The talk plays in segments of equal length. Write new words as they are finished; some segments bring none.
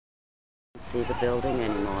See the building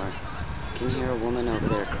anymore. You can hear a woman over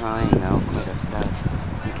there crying though, quite upset. I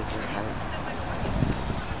think it's her house.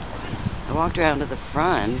 I walked around to the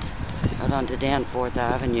front, out onto Danforth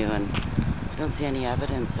Avenue, and I don't see any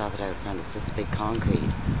evidence of it out front. It's just big concrete.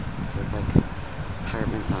 So it's like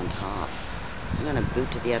apartments on top. I'm gonna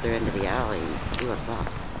boot to the other end of the alley and see what's up.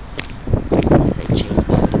 Unless they chase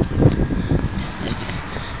me out again.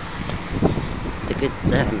 The good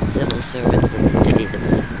civil servants of the city, the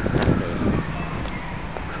police and stuff, they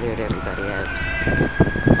cleared everybody out.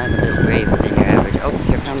 I'm a little brave within your average. Oh,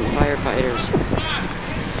 here come the firefighters.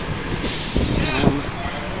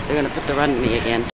 They're gonna put the run to me again.